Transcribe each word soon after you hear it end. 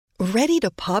Ready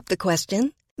to pop the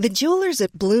question? The jewelers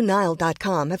at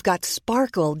BlueNile.com have got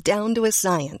sparkle down to a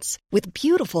science with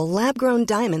beautiful lab-grown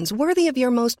diamonds worthy of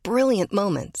your most brilliant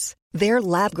moments. Their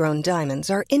lab-grown diamonds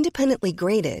are independently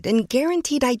graded and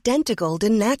guaranteed identical to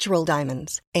natural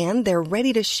diamonds, and they're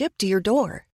ready to ship to your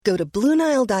door. Go to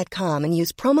BlueNile.com and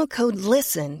use promo code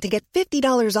LISTEN to get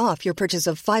 $50 off your purchase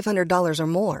of $500 or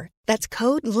more. That's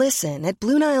code LISTEN at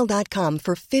BlueNile.com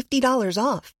for $50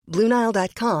 off.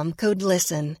 BlueNile.com, code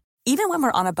LISTEN. Even when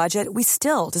we're on a budget, we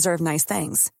still deserve nice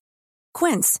things.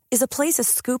 Quince is a place to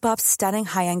scoop up stunning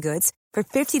high-end goods for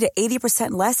 50 to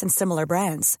 80% less than similar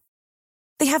brands.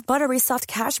 They have buttery soft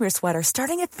cashmere sweaters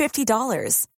starting at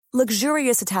 $50,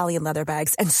 luxurious Italian leather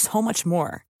bags, and so much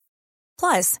more.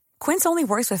 Plus, Quince only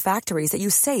works with factories that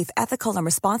use safe, ethical, and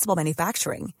responsible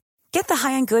manufacturing. Get the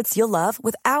high-end goods you'll love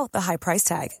without the high price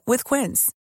tag with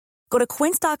Quince. Go to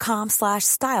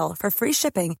quince.com/style for free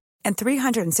shipping and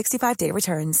 365-day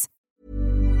returns.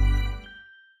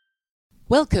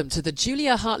 Welcome to the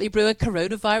Julia Hartley-Brewer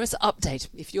Coronavirus Update.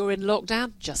 If you're in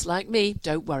lockdown, just like me,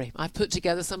 don't worry. I've put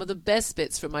together some of the best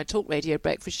bits from my Talk Radio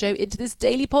Breakfast show into this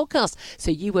daily podcast, so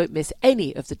you won't miss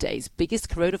any of the day's biggest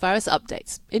coronavirus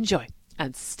updates. Enjoy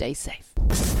and stay safe.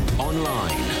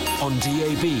 Online, on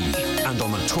DAB, and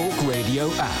on the Talk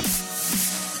Radio app.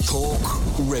 Talk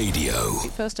Radio.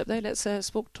 First up, though, let's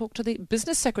talk to the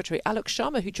Business Secretary, Alok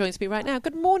Sharma, who joins me right now.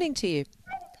 Good morning to you.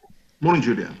 Morning,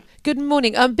 Julia. Good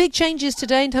morning. Big changes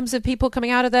today in terms of people coming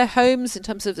out of their homes, in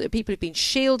terms of people who've been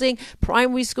shielding,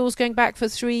 primary schools going back for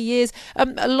 3 years.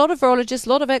 A lot of virologists, a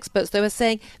lot of experts, though, are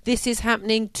saying this is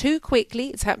happening too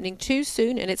quickly, it's happening too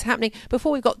soon, and it's happening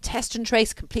before we've got Test and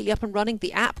Trace completely up and running.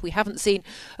 The app we haven't seen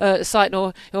sight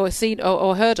or seen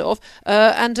or heard of,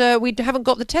 and we haven't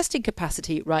got the testing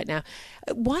capacity right now.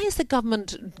 Why is the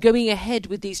government going ahead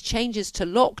with these changes to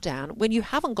lockdown when you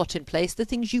haven't got in place the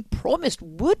things you promised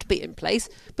would be in place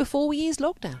before we ease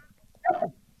lockdown?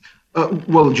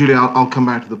 Well, Julia, I'll come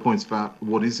back to the points about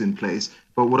what is in place.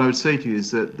 But what I would say to you is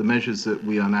that the measures that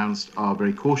we announced are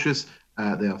very cautious.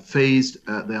 They are phased.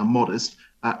 They are modest.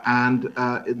 And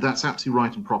that's absolutely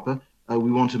right and proper.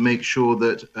 We want to make sure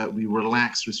that we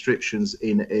relax restrictions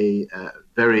in a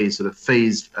very sort of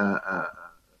phased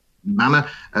manner.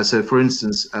 So, for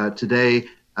instance, today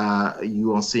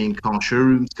you are seeing car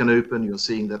showrooms can open. You're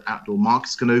seeing that outdoor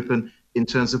markets can open. In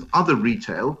terms of other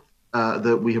retail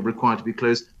that we have required to be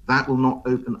closed, that will not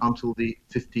open until the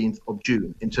 15th of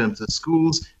June. In terms of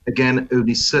schools, again,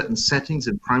 only certain settings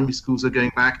in primary schools are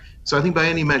going back. So I think by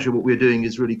any measure, what we're doing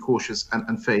is really cautious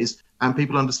and phased, and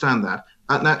people understand that.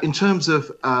 Now, in terms of,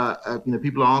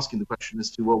 people are asking the question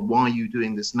as to, well, why are you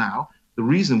doing this now? The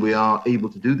reason we are able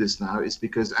to do this now is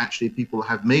because actually people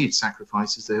have made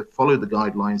sacrifices. They have followed the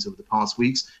guidelines over the past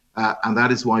weeks, and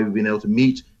that is why we've been able to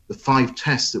meet the 5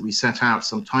 tests that we set out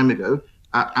some time ago,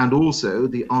 and also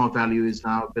the R value is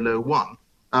now below 1.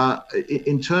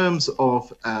 In terms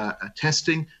of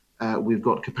testing, we've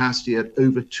got capacity at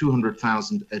over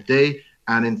 200,000 a day,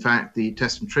 and in fact the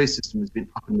test and trace system has been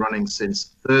up and running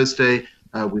since Thursday.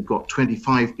 We've got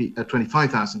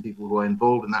 25,000 people who are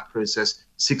involved in that process,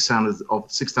 6,000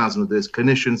 of those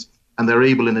clinicians, and they're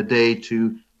able in a day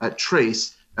to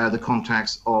trace the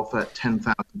contacts of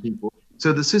 10,000 people.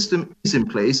 So the system is in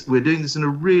place. We're doing this in a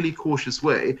really cautious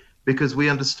way because we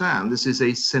understand this is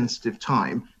a sensitive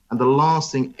time. And the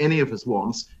last thing any of us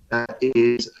wants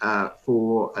is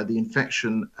for the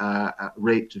infection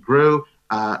rate to grow,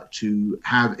 to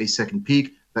have a second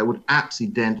peak. That would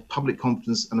absolutely dent public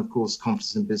confidence and, of course,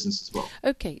 confidence in business as well.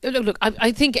 OK. Look,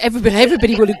 I think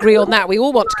everybody will agree on that. We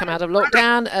all want to come out of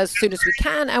lockdown as soon as we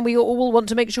can, and we all want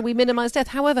to make sure we minimise death.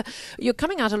 However, you're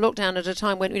coming out of lockdown at a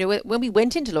time when, when we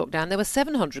went into lockdown, there were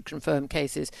 700 confirmed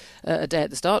cases a day at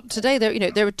the start. Today,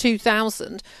 there are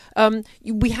 2,000.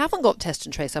 We haven't got test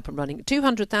and trace up and running.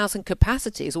 200,000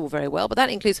 capacity is all very well, but that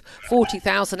includes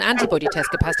 40,000 antibody test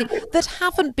capacity that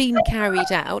haven't been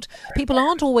carried out. People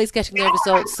aren't always getting their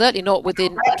results. Certainly not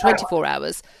within 24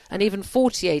 hours and even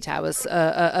 48 hours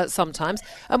sometimes.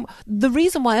 The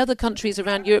reason why other countries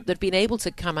around Europe that have been able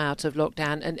to come out of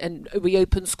lockdown and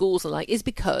reopen schools and is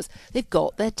because they've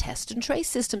got their test and trace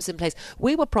systems in place.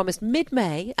 We were promised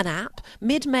mid-May an app,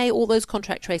 mid-May all those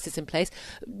contract traces in place.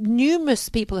 Numerous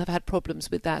people have had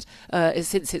problems with that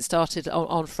since it started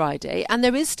on Friday, and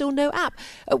there is still no app.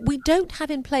 We don't have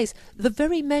in place the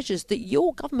very measures that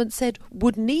your government said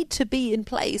would need to be in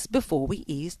place before we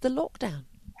ease the lockdown.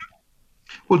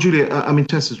 Well, Julia,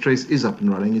 Test and Trace is up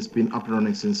and running. It's been up and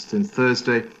running since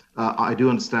Thursday. I do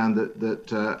understand that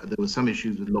there were some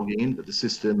issues with logging in, but the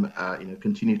system,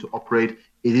 continued to operate.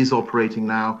 It is operating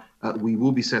now. We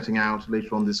will be setting out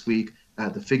later on this week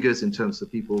the figures in terms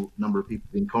of number of people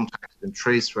being contacted and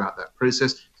traced throughout that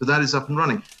process. So that is up and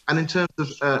running. And in terms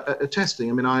of testing,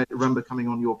 I mean, I remember coming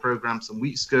on your program some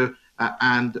weeks ago,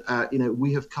 and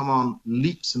we have come on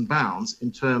leaps and bounds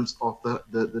in terms of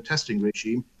the testing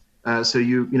regime. So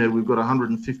we've got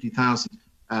 150,000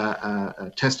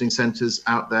 testing centres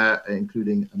out there,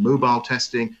 including mobile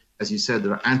testing. As you said,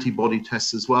 there are antibody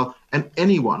tests as well, and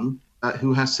anyone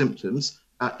who has symptoms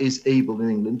is able in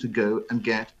England to go and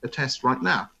get a test right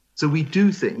now. So we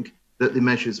do think that the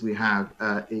measures we have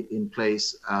in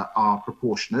place are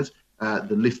proportionate.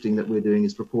 The lifting that we're doing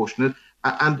is proportionate.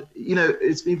 And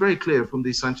it's been very clear from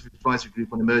the Scientific Advisory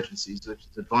Group on Emergencies, which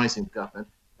is advising the government,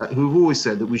 who've always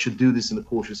said that we should do this in a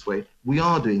cautious way. We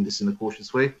are doing this in a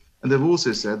cautious way. And they've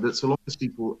also said that so long as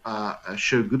people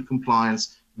show good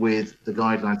compliance with the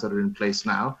guidelines that are in place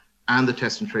now, and the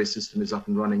test and trace system is up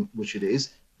and running, which it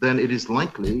is, then it is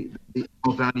likely that the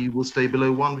R value will stay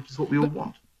below 1, which is what we all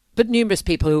want. But numerous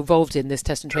people who are involved in this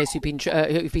test and trace who've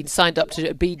been signed up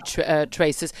to be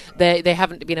tracers, they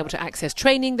haven't been able to access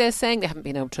training, they're saying. They haven't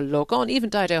been able to log on. Even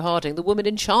Dido Harding, the woman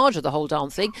in charge of the whole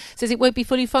darn thing, says it won't be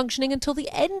fully functioning until the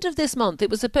end of this month. It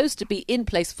was supposed to be in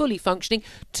place, fully functioning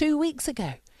 2 weeks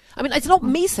ago. I mean, it's not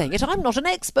me saying it, I'm not an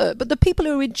expert, but the people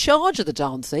who are in charge of the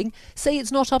darn thing say it's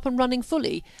not up and running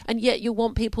fully, and yet you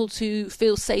want people to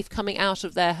feel safe coming out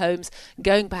of their homes,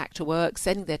 going back to work,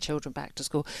 sending their children back to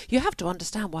school. You have to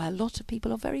understand why a lot of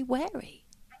people are very wary.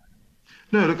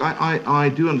 No, look, I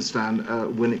do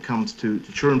understand when it comes to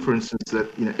children, for instance,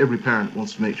 that every parent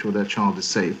wants to make sure their child is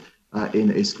safe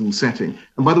in a school setting.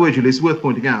 And by the way, Julie, it's worth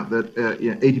pointing out that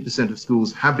 80% of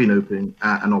schools have been open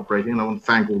and operating, and I want to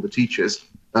thank all the teachers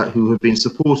who have been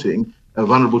supporting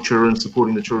vulnerable children,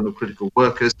 supporting the children of critical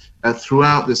workers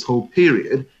throughout this whole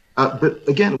period. But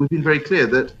again, we've been very clear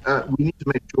that we need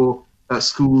to make sure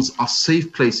schools are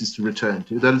safe places to return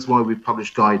to. That is why we've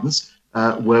published guidance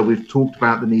where we've talked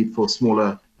about the need for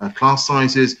smaller class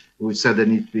sizes. We've said there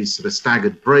need to be sort of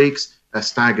staggered breaks,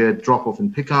 staggered drop-off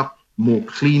and pick-up, more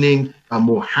cleaning,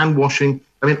 more hand washing.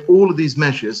 I mean, all of these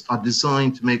measures are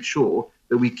designed to make sure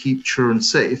that we keep children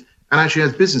safe. And actually,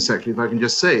 as business secretary, if I can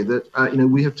just say that,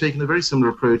 we have taken a very similar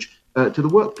approach to the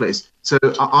workplace. So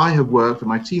I have worked, and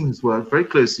my team has worked very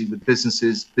closely with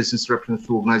businesses, business representative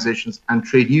organizations, and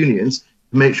trade unions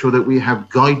to make sure that we have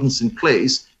guidance in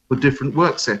place for different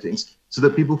work settings so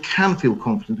that people can feel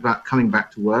confident about coming back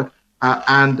to work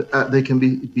and they can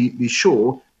be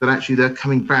sure that actually they're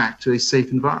coming back to a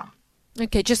safe environment.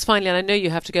 Okay, just finally, and I know you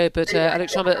have to go, but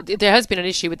Alexandra, there has been an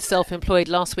issue with self-employed.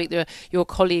 Last week, your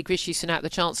colleague Rishi Sunak, the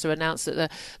Chancellor, announced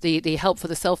that the help for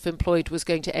the self-employed was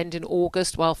going to end in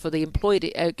August, while for the employed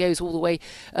it goes all the way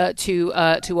to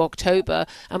October.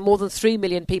 And more than 3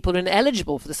 million people are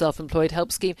ineligible for the self-employed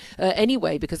help scheme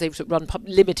anyway, because they've run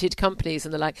limited companies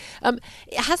and the like.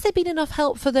 Has there been enough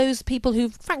help for those people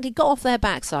who've frankly got off their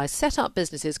backside, set up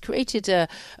businesses, created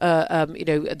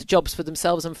jobs for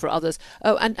themselves and for others,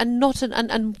 and not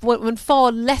and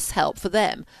far less help for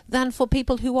them than for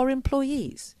people who are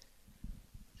employees?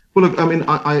 Well, look, I mean,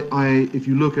 I if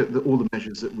you look at all the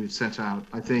measures that we've set out,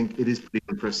 I think it is pretty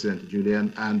unprecedented,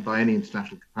 Julian, and by any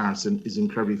international comparison is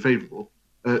incredibly favourable.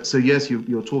 So yes,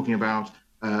 you're talking about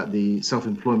the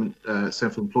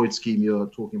self-employed scheme. You're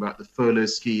talking about the furlough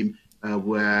scheme,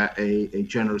 where a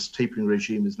generous tapering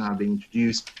regime is now being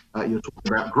introduced. You're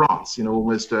talking about grants,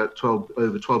 almost over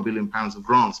 £12 billion of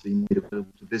grants being made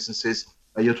available to businesses.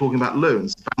 You're talking about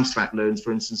loans, bounce back loans,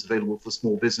 for instance, available for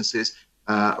small businesses,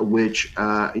 which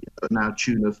are now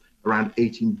tune of around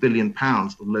 £18 billion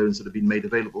of loans that have been made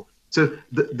available. So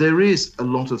there is a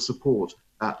lot of support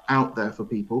out there for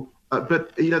people.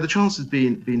 But the Chancellor's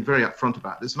been very upfront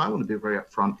about this, and I want to be very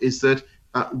upfront, is that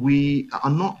we are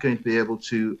not going to be able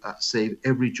to save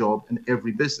every job and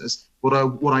every business.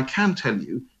 What I can tell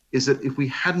you is that if we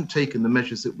hadn't taken the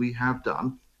measures that we have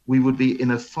done, we would be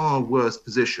in a far worse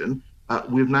position.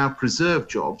 We've now preserved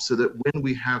jobs so that when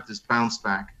we have this bounce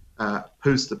back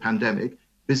post the pandemic,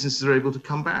 businesses are able to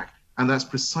come back. And that's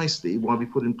precisely why we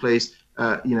put in place,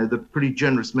 the pretty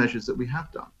generous measures that we have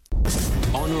done.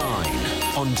 Online,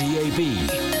 on DAB,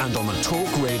 and on the Talk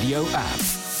Radio app.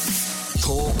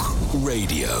 Talk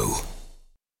Radio.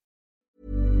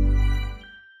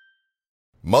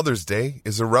 Mother's Day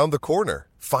is around the corner.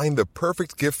 Find the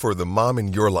perfect gift for the mom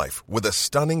in your life with a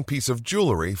stunning piece of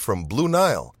jewelry from Blue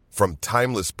Nile. From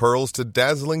timeless pearls to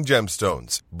dazzling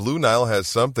gemstones, Blue Nile has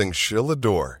something she'll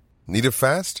adore. Need it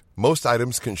fast? Most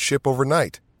items can ship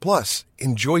overnight. Plus,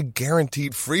 enjoy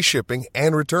guaranteed free shipping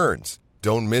and returns.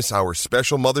 Don't miss our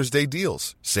special Mother's Day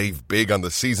deals. Save big on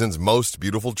the season's most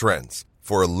beautiful trends.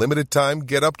 For a limited time,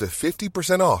 get up to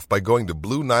 50% off by going to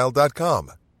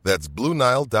BlueNile.com. That's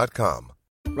BlueNile.com.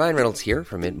 Ryan Reynolds here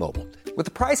from Mint Mobile. With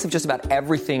the price of just about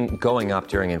everything going up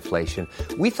during inflation,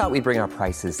 we thought we'd bring our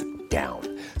prices down.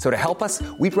 So to help us,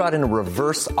 we brought in a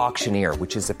reverse auctioneer,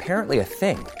 which is apparently a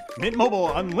thing. Mint Mobile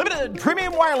Unlimited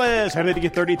Premium Wireless. How to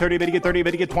get 30, 30, bit to get 30,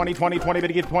 bit to get 20, 20, 20, bit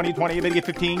to get 20, 20, bit to get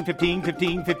 15, 15,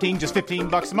 15, 15, just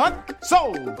 $15 a month?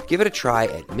 Sold! Give it a try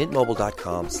at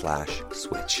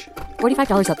mintmobile.com/switch.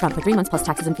 $45 up front for 3 months plus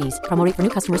taxes and fees. Promo rate for new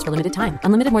customers for limited time.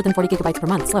 Unlimited more than 40 gigabytes per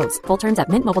month. Slows full terms at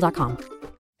mintmobile.com.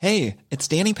 Hey, it's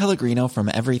Danny Pellegrino from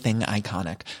Everything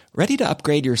Iconic. Ready to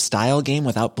upgrade your style game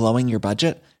without blowing your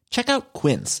budget? Check out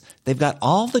Quince. They've got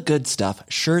all the good stuff,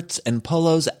 shirts and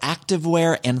polos,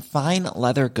 activewear, and fine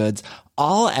leather goods,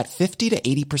 all at 50 to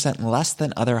 80% less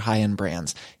than other high-end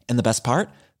brands. And the best part?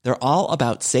 They're all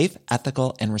about safe,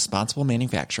 ethical, and responsible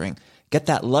manufacturing. Get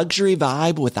that luxury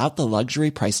vibe without the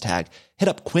luxury price tag. Hit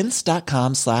up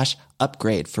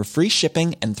quince.com/upgrade for free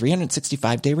shipping and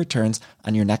 365-day returns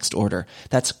on your next order.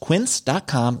 That's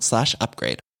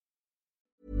quince.com/upgrade.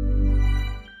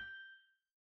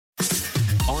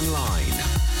 Online,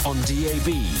 on DAB,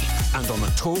 and on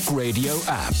the Talk Radio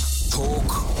app.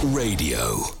 Talk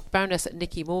Radio. Baroness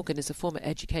Nicky Morgan is a former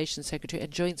Education Secretary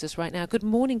and joins us right now. Good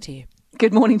morning to you.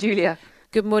 Good morning, Julia.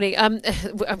 Good morning.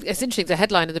 It's interesting, the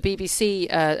headline of the BBC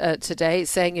today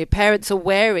saying parents are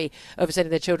wary of sending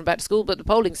their children back to school, but the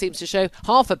polling seems to show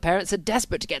half of parents are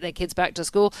desperate to get their kids back to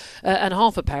school and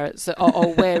half of parents are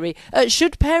wary.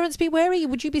 Should parents be wary?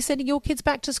 Would you be sending your kids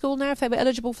back to school now if they were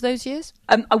eligible for those years?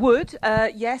 I would,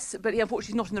 yes, but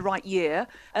unfortunately not in the right year.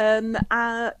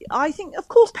 I think, of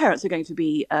course, parents are going to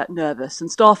be nervous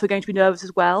and staff are going to be nervous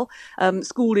as well.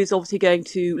 School is obviously going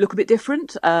to look a bit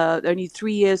different. Only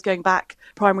 3 years going back.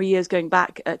 Primary years going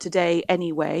back today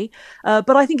anyway.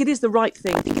 But I think it is the right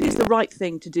thing. I think it is the right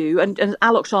thing to do. And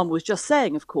Alok Sharma was just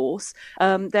saying, of course,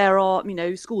 there are,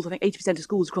 schools, I think 80% of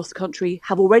schools across the country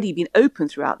have already been open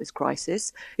throughout this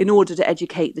crisis in order to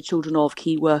educate the children of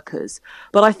key workers.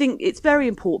 But I think it's very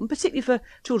important, particularly for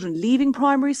children leaving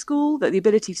primary school, that the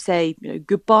ability to say,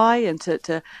 goodbye and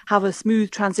to have a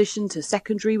smooth transition to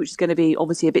secondary, which is going to be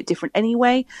obviously a bit different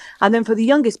anyway. And then for the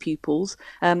youngest pupils,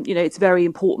 it's a very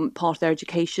important part of their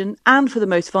education, and for the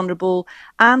most vulnerable,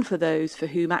 and for those for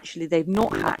whom they've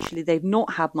not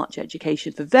had much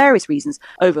education for various reasons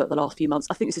over the last few months.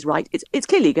 I think this is right. It's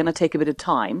clearly going to take a bit of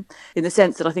time, in the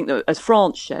sense that I think that, as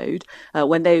France showed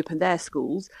when they opened their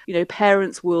schools,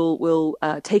 parents will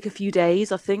take a few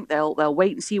days. I think they'll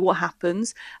wait and see what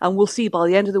happens, and we'll see by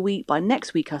the end of the week, by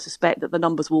next week, I suspect that the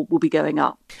numbers will be going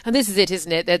up. And this is it,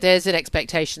 isn't it? There's an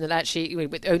expectation that actually,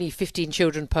 with only 15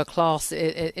 children per class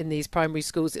in these primary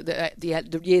schools, the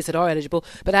years that are eligible,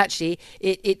 but actually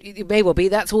it may well be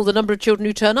that's all the number of children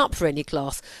who turn up for any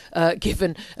class,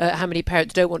 given how many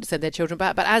parents don't want to send their children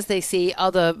back. But as they see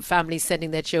other families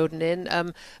sending their children in,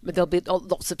 there'll be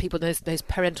lots of people in those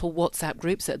parental WhatsApp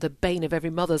groups that are the bane of every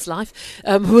mother's life,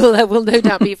 will no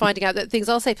doubt be finding out that things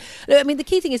are safe. I mean, the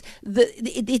key thing is that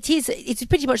it's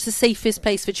pretty much the safest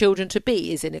place for children to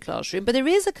be is in a classroom, but there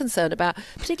is a concern about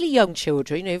particularly young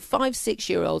children,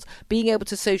 5-6-year-olds, being able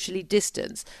to socially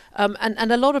distance.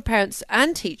 And a lot of parents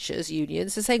and teachers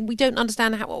unions are saying we don't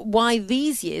understand why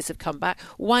these years have come back.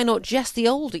 Why not just the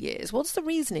older years? What's the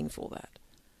reasoning for that?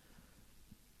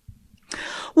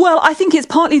 Well, I think it's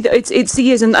partly that it's the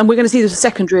years, and we're going to see this with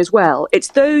secondary as well. It's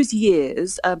those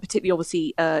years, particularly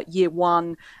obviously year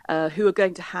one, who are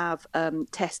going to have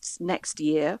tests next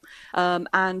year,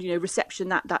 and reception,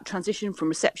 that transition from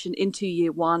reception into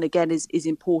year one again is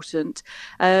important,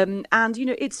 and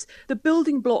it's the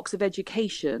building blocks of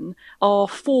education are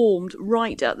formed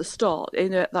right at the start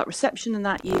in that reception in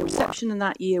that year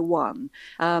one,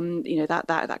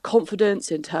 that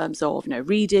confidence in terms of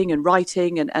reading and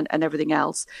writing and everything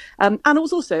else. And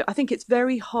also, I think it's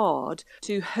very hard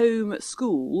to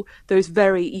homeschool those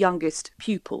very youngest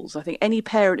pupils. I think any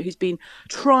parent who's been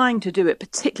trying to do it,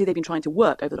 particularly they've been trying to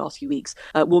work over the last few weeks,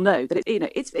 will know that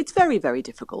it's very, very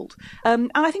difficult.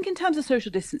 And I think in terms of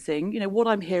social distancing, what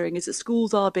I'm hearing is that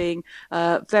schools are being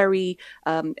very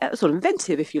sort of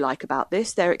inventive, if you like, about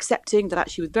this. They're accepting that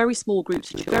actually with very small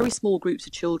groups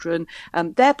of children,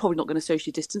 they're probably not going to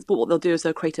socially distance, but what they'll do is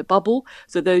they'll create a bubble,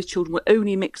 so those children will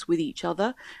only mix with each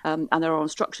other. And there are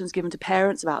instructions given to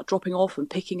parents about dropping off and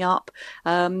picking up.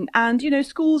 And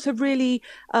schools have really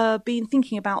been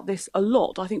thinking about this a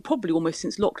lot, I think probably almost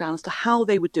since lockdown, as to how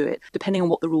they would do it, depending on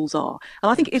what the rules are.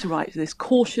 And I think it is right. This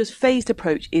cautious, phased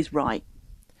approach is right.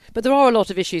 But there are a lot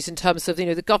of issues in terms of,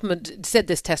 the government said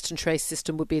this test and trace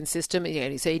system would be in system.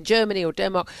 Say in Germany or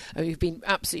Denmark, you've been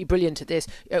absolutely brilliant at this.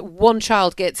 One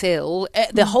child gets ill,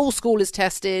 the whole school is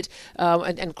tested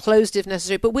and closed if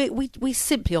necessary. But we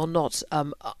simply are not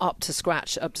up to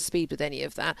scratch, up to speed with any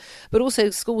of that. But also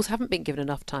schools haven't been given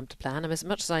enough time to plan. And as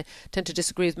much as I tend to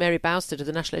disagree with Mary Bowstead of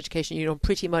the National Education Union on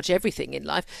pretty much everything in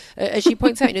life, as she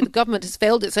points out, the government has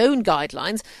failed its own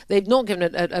guidelines. They've not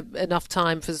given enough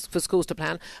time for schools to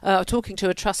plan. Talking to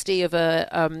a trustee of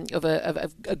a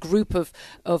group of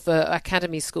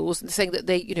academy schools, saying that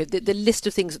the list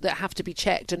of things that have to be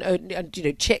checked and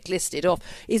checklisted off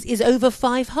is over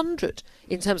 500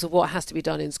 in terms of what has to be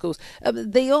done in schools.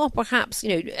 They are perhaps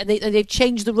and they've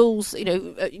changed the rules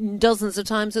dozens of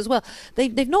times as well.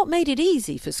 They've not made it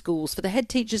easy for schools, for the head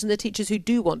teachers and the teachers who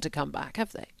do want to come back,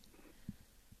 have they?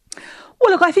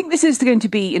 Well, look, I think this is going to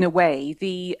be, in a way,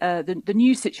 the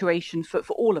new situation for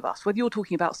all of us, whether you're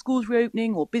talking about schools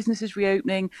reopening or businesses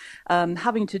reopening,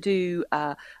 having to do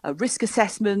risk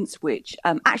assessments, which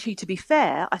actually, to be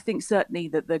fair, I think certainly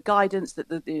that the guidance that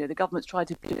the government's tried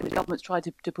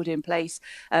to put in place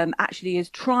actually is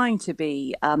trying to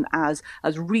be as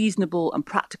reasonable and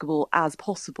practicable as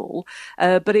possible.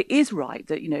 But it is right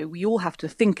that we all have to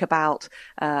think about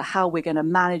how we're going to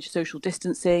manage social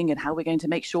distancing and how we're going to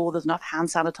make sure there's enough hand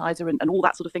sanitizer and all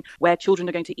that sort of thing, where children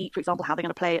are going to eat, for example, how they're going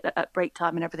to play at break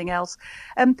time and everything else.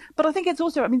 But I think it's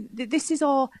also, this is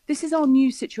our new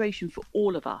situation for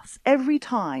all of us. Every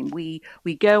time we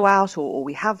go out or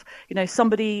we have,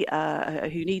 somebody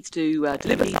who needs to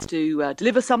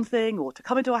deliver something or to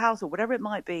come into our house or whatever it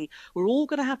might be, we're all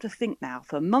going to have to think now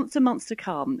for months and months to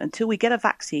come until we get a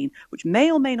vaccine, which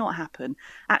may or may not happen,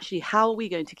 actually, how are we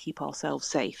going to keep ourselves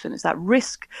safe? And it's that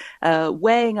risk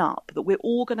weighing up that we're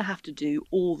all going to have to do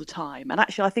all the time. And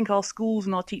actually, I think our schools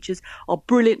and our teachers are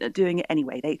brilliant at doing it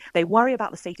anyway. They worry about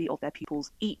the safety of their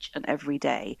pupils each and every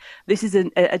day. This is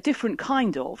a different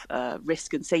kind of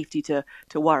risk and safety to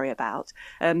worry about.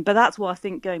 But that's why I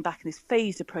think going back in this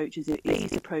phased approach is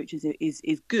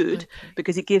good,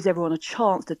 because it gives everyone a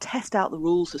chance to test out the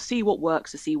rules, to see what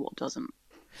works, to see what doesn't.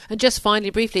 And just finally,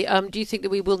 briefly, do you think that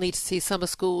we will need to see summer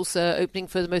schools opening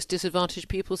for the most disadvantaged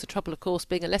pupils? The trouble, of course,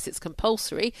 being unless it's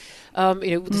compulsory,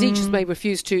 the teachers may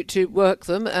refuse to work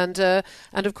them, and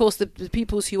of course the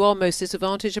pupils who are most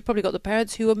disadvantaged have probably got the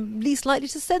parents who are least likely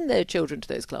to send their children to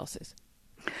those classes.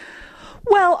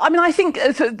 Well, I think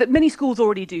that many schools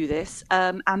already do this,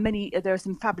 and there are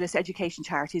some fabulous education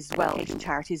charities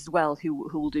as well who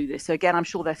will do this. So again, I'm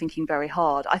sure they're thinking very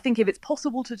hard. I think if it's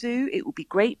possible to do, it would be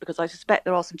great, because I suspect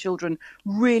there are some children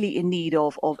really in need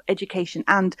of education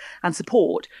and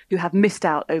support who have missed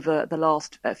out over the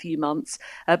last few months.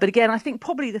 But again, I think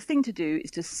probably the thing to do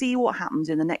is to see what happens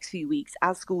in the next few weeks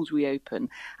as schools reopen,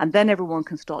 and then everyone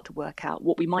can start to work out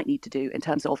what we might need to do in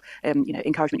terms of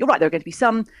encouragement. You're right, there are going to be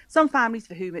some families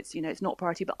for whom it's not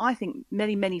priority, but I think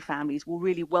many families will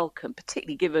really welcome,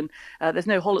 particularly given there's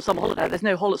no summer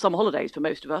holidays for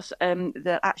most of us,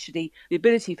 that actually the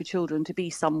ability for children to be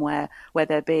somewhere where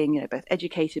they're being both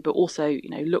educated but also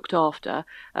looked after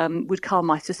would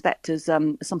come, I suspect, as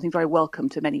something very welcome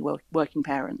to many working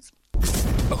parents.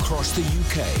 Across the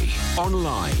UK,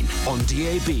 online, on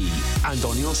DAB and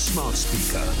on your smart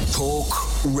speaker. Talk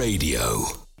Radio.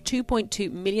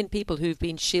 2.2 million people who've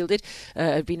been shielded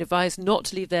have been advised not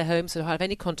to leave their homes or have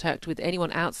any contact with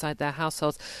anyone outside their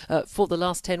households for the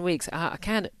last 10 weeks.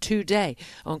 Can today,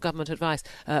 on government advice,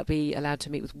 be allowed to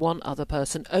meet with one other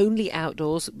person, only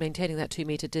outdoors, maintaining that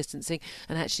 2-metre distancing,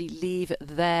 and actually leave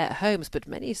their homes. But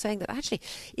many are saying that actually,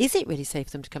 is it really safe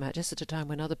for them to come out just at a time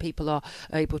when other people are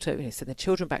able to send their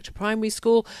children back to primary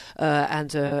school,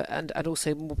 and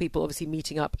also more people obviously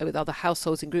meeting up with other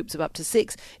households in groups of up to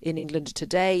 6 in England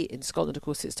today. In Scotland, of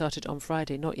course, it started on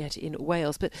Friday, not yet in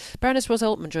Wales. But Baroness Ros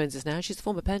Altman joins us now. She's the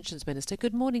former Pensions Minister.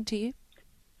 Good morning to you.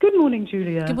 Good morning,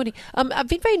 Julia. Good morning. I've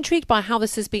been very intrigued by how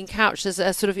this has been couched as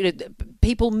a sort of,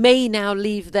 people may now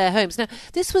leave their homes. Now,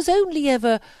 this was only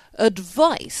ever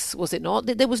advice, was it not?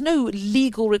 There was no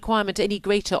legal requirement any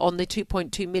greater on the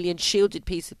 2.2 million shielded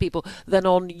piece of people than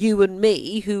on you and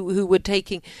me who were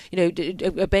taking,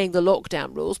 obeying the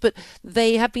lockdown rules. But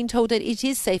they have been told that it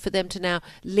is safe for them to now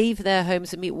leave their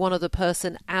homes and meet one other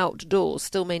person outdoors,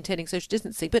 still maintaining social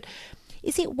distancing. But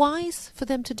is it wise for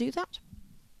them to do that?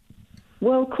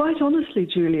 Well, quite honestly,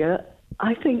 Julia,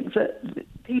 I think that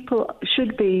people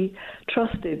should be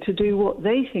trusted to do what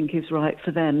they think is right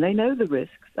for them. They know the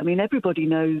risks. Everybody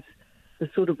knows the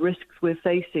sort of risks we're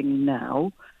facing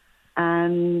now,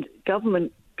 and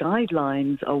government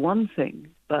guidelines are one thing.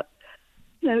 But,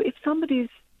 if somebody's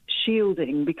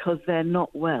shielding because they're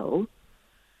not well,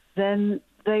 then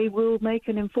they will make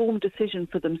an informed decision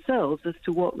for themselves as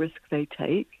to what risk they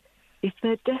take. If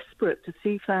they're desperate to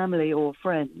see family or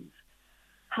friends,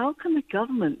 how can the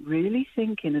government really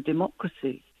think in a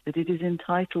democracy that it is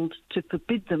entitled to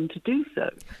forbid them to do so?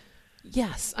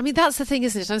 Yes, I mean, that's the thing,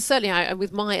 isn't it? And certainly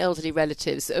with my elderly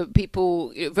relatives,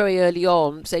 people very early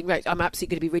on saying, right, I'm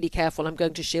absolutely going to be really careful, I'm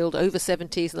going to shield over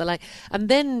 70s and the like, and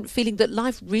then feeling that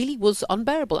life really was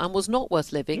unbearable and was not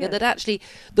worth living, and that actually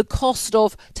the cost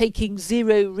of taking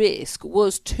zero risk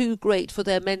was too great for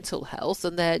their mental health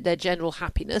and their general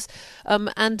happiness,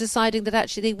 and deciding that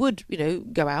actually they would,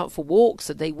 go out for walks,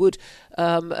 and they would,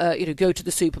 go to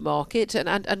the supermarket,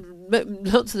 and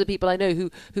lots of the people I know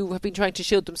who have been trying to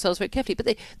shield themselves very carefully,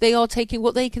 but they are taking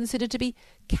what they consider to be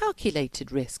calculated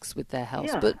risks with their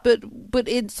health, but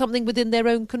in something within their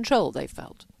own control, they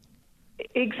felt.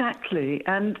 Exactly.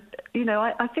 And,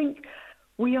 I think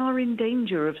we are in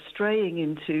danger of straying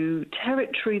into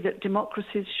territory that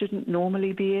democracies shouldn't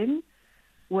normally be in,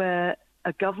 where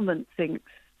a government thinks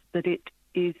that it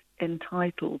is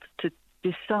entitled to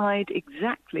decide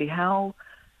exactly how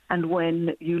and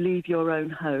when you leave your own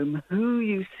home, who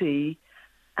you see,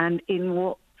 and in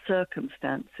what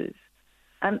circumstances.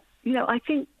 And, I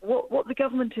think what the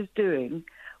government is doing,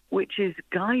 which is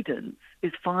guidance,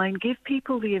 is fine. Give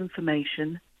people the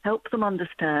information, help them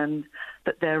understand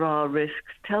that there are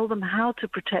risks, tell them how to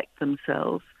protect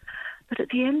themselves. But at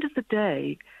the end of the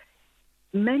day,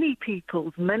 many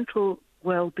people's mental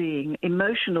well-being,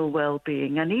 emotional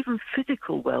well-being, and even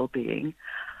physical well-being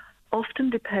often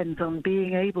depends on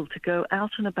being able to go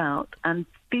out and about and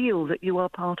feel that you are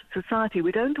part of society.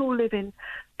 We don't all live in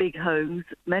big homes.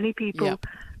 Many people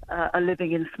are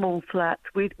living in small flats.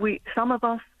 Some of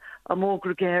us are more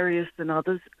gregarious than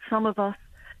others. Some of us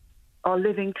are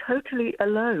living totally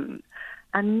alone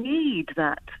and need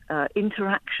that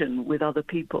interaction with other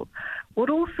people. What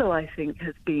also I think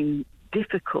has been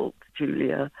difficult,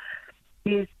 Julia,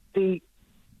 is the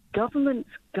government's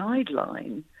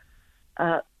guideline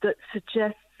that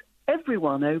suggests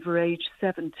everyone over age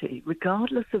 70,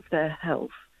 regardless of their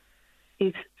health,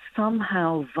 is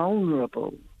somehow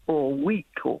vulnerable or weak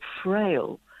or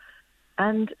frail.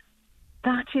 And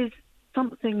that is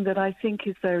something that I think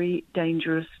is very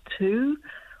dangerous too.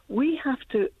 We have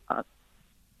to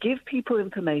give people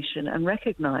information and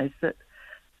recognize that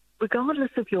regardless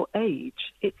of your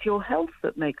age, it's your health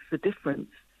that makes the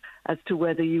difference as to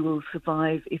whether you will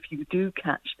survive if you do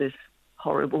catch this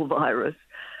horrible virus.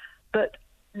 But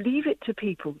leave it to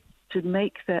people to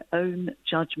make their own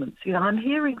judgments. I'm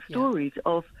hearing stories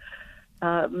of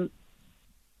over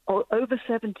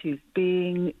 70s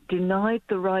being denied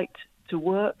the right to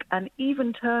work and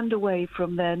even turned away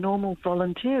from their normal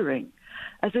volunteering,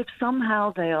 as if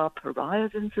somehow they are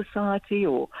pariahs in society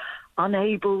or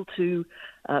unable to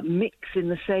mix in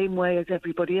the same way as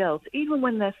everybody else, even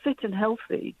when they're fit and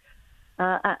healthy.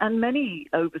 And many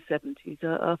over 70s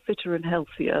are fitter and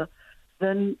healthier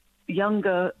than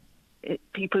younger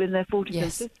people in their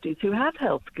 40s and 50s who have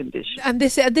health conditions. And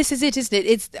this is it, isn't it?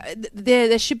 It's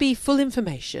there should be full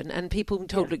information, and people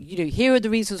told, look, here are the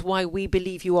reasons why we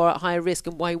believe you are at higher risk,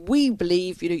 and why we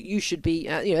believe you should be,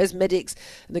 as medics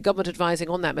and the government advising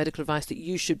on that medical advice, that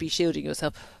you should be shielding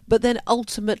yourself. But then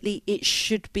ultimately, it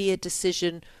should be a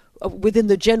decision within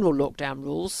the general lockdown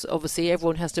rules. Obviously,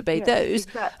 everyone has to obey those.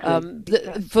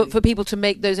 Exactly. For people to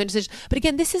make those own decisions. But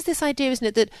again, this is this idea,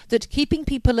 isn't it, that keeping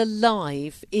people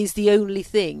alive is the only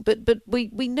thing. But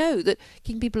we know that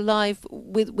keeping people alive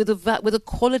with a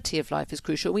quality of life is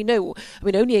crucial. We know. I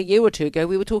mean, only a year or two ago,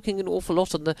 we were talking an awful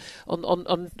lot on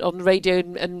the radio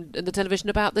and the television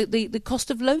about the cost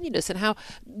of loneliness, and how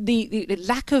the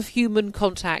lack of human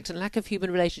contact and lack of human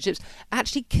relationships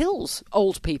actually kills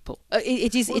old people.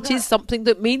 It is something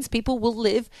that means people will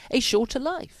live a shorter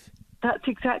life. That's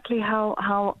exactly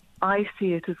how I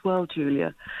see it as well,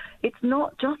 Julia. It's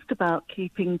not just about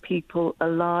keeping people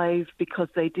alive because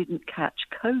they didn't catch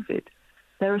COVID.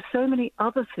 There are so many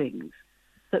other things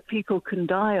that people can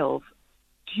die of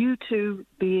due to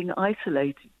being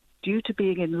isolated, due to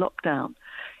being in lockdown.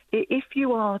 If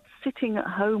you are sitting at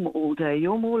home all day,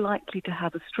 you're more likely to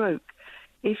have a stroke.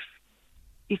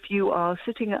 If you are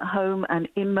sitting at home and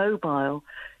immobile,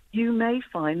 you may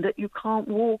find that you can't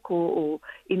walk, or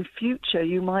in future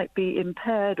you might be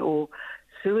impaired, or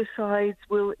suicides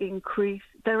will increase.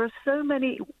 There are so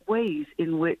many ways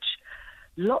in which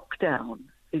lockdown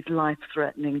is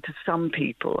life-threatening to some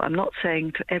people. I'm not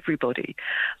saying to everybody,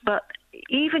 but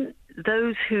even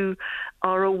those who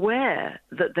are aware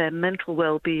that their mental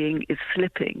well-being is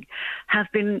slipping have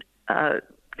been,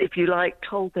 if you like,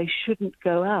 told they shouldn't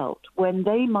go out when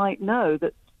they might know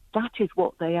that is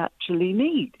what they actually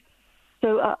need.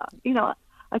 So,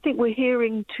 I think we're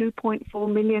hearing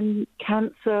 2.4 million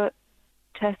cancer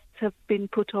tests have been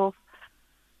put off.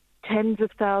 Tens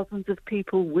of thousands of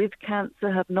people with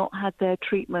cancer have not had their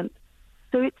treatment.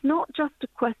 So it's not just a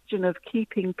question of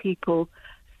keeping people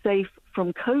safe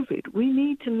from COVID. We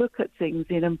need to look at things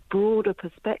in a broader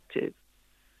perspective.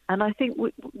 And I think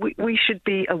we should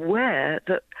be aware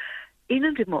that in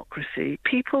a democracy,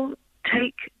 people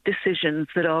take decisions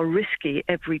that are risky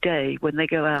every day when they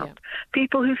go out. Yeah.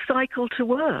 People who cycle to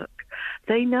work,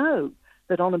 they know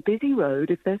that on a busy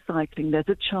road, if they're cycling, there's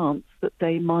a chance that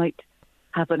they might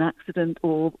have an accident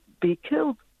or be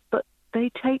killed. But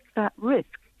they take that risk,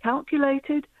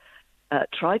 calculated,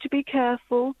 try to be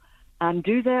careful, and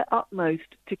do their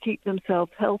utmost to keep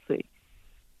themselves healthy.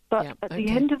 But at the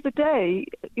end of the day,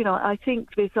 you know, I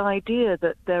think this idea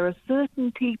that there are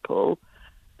certain people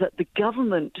that the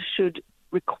government should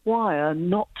require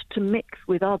not to mix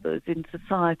with others in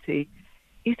society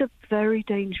is a very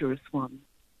dangerous one.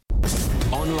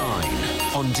 Online,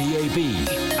 on DAB,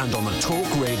 and on the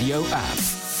Talk Radio app.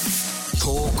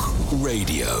 Talk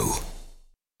Radio.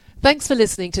 Thanks for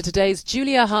listening to today's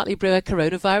Julia Hartley-Brewer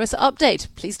Coronavirus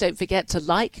Update. Please don't forget to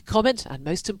like, comment, and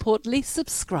most importantly,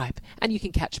 subscribe. And you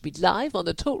can catch me live on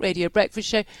the Talk Radio Breakfast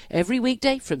Show every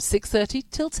weekday from 6:30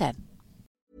 till 10.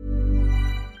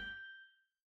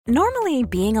 Normally,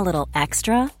 being a little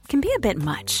extra can be a bit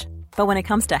much. But when it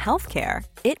comes to healthcare,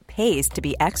 it pays to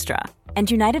be extra. And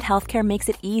United Healthcare makes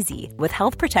it easy with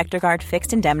Health Protector Guard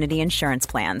fixed indemnity insurance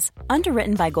plans.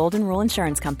 Underwritten by Golden Rule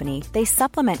Insurance Company, they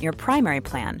supplement your primary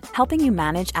plan, helping you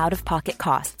manage out-of-pocket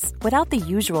costs without the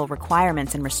usual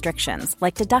requirements and restrictions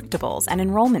like deductibles and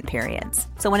enrollment periods.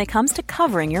 So when it comes to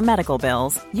covering your medical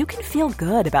bills, you can feel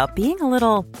good about being a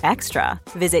little extra.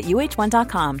 Visit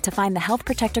UH1.com to find the Health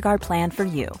Protector Guard plan for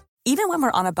you. Even when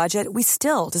we're on a budget, we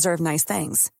still deserve nice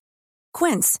things.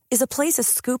 Quince is a place to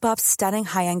scoop up stunning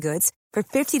high-end goods for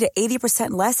 50 to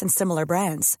 80% less than similar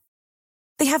brands.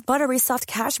 They have buttery soft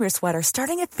cashmere sweaters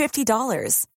starting at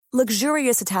 $50,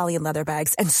 luxurious Italian leather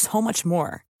bags, and so much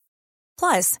more.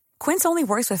 Plus, Quince only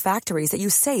works with factories that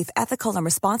use safe, ethical, and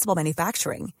responsible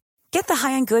manufacturing. Get the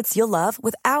high-end goods you'll love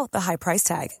without the high price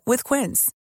tag with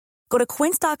Quince. Go to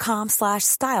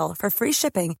quince.com/style for free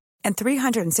shipping and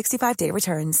 365-day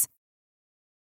returns.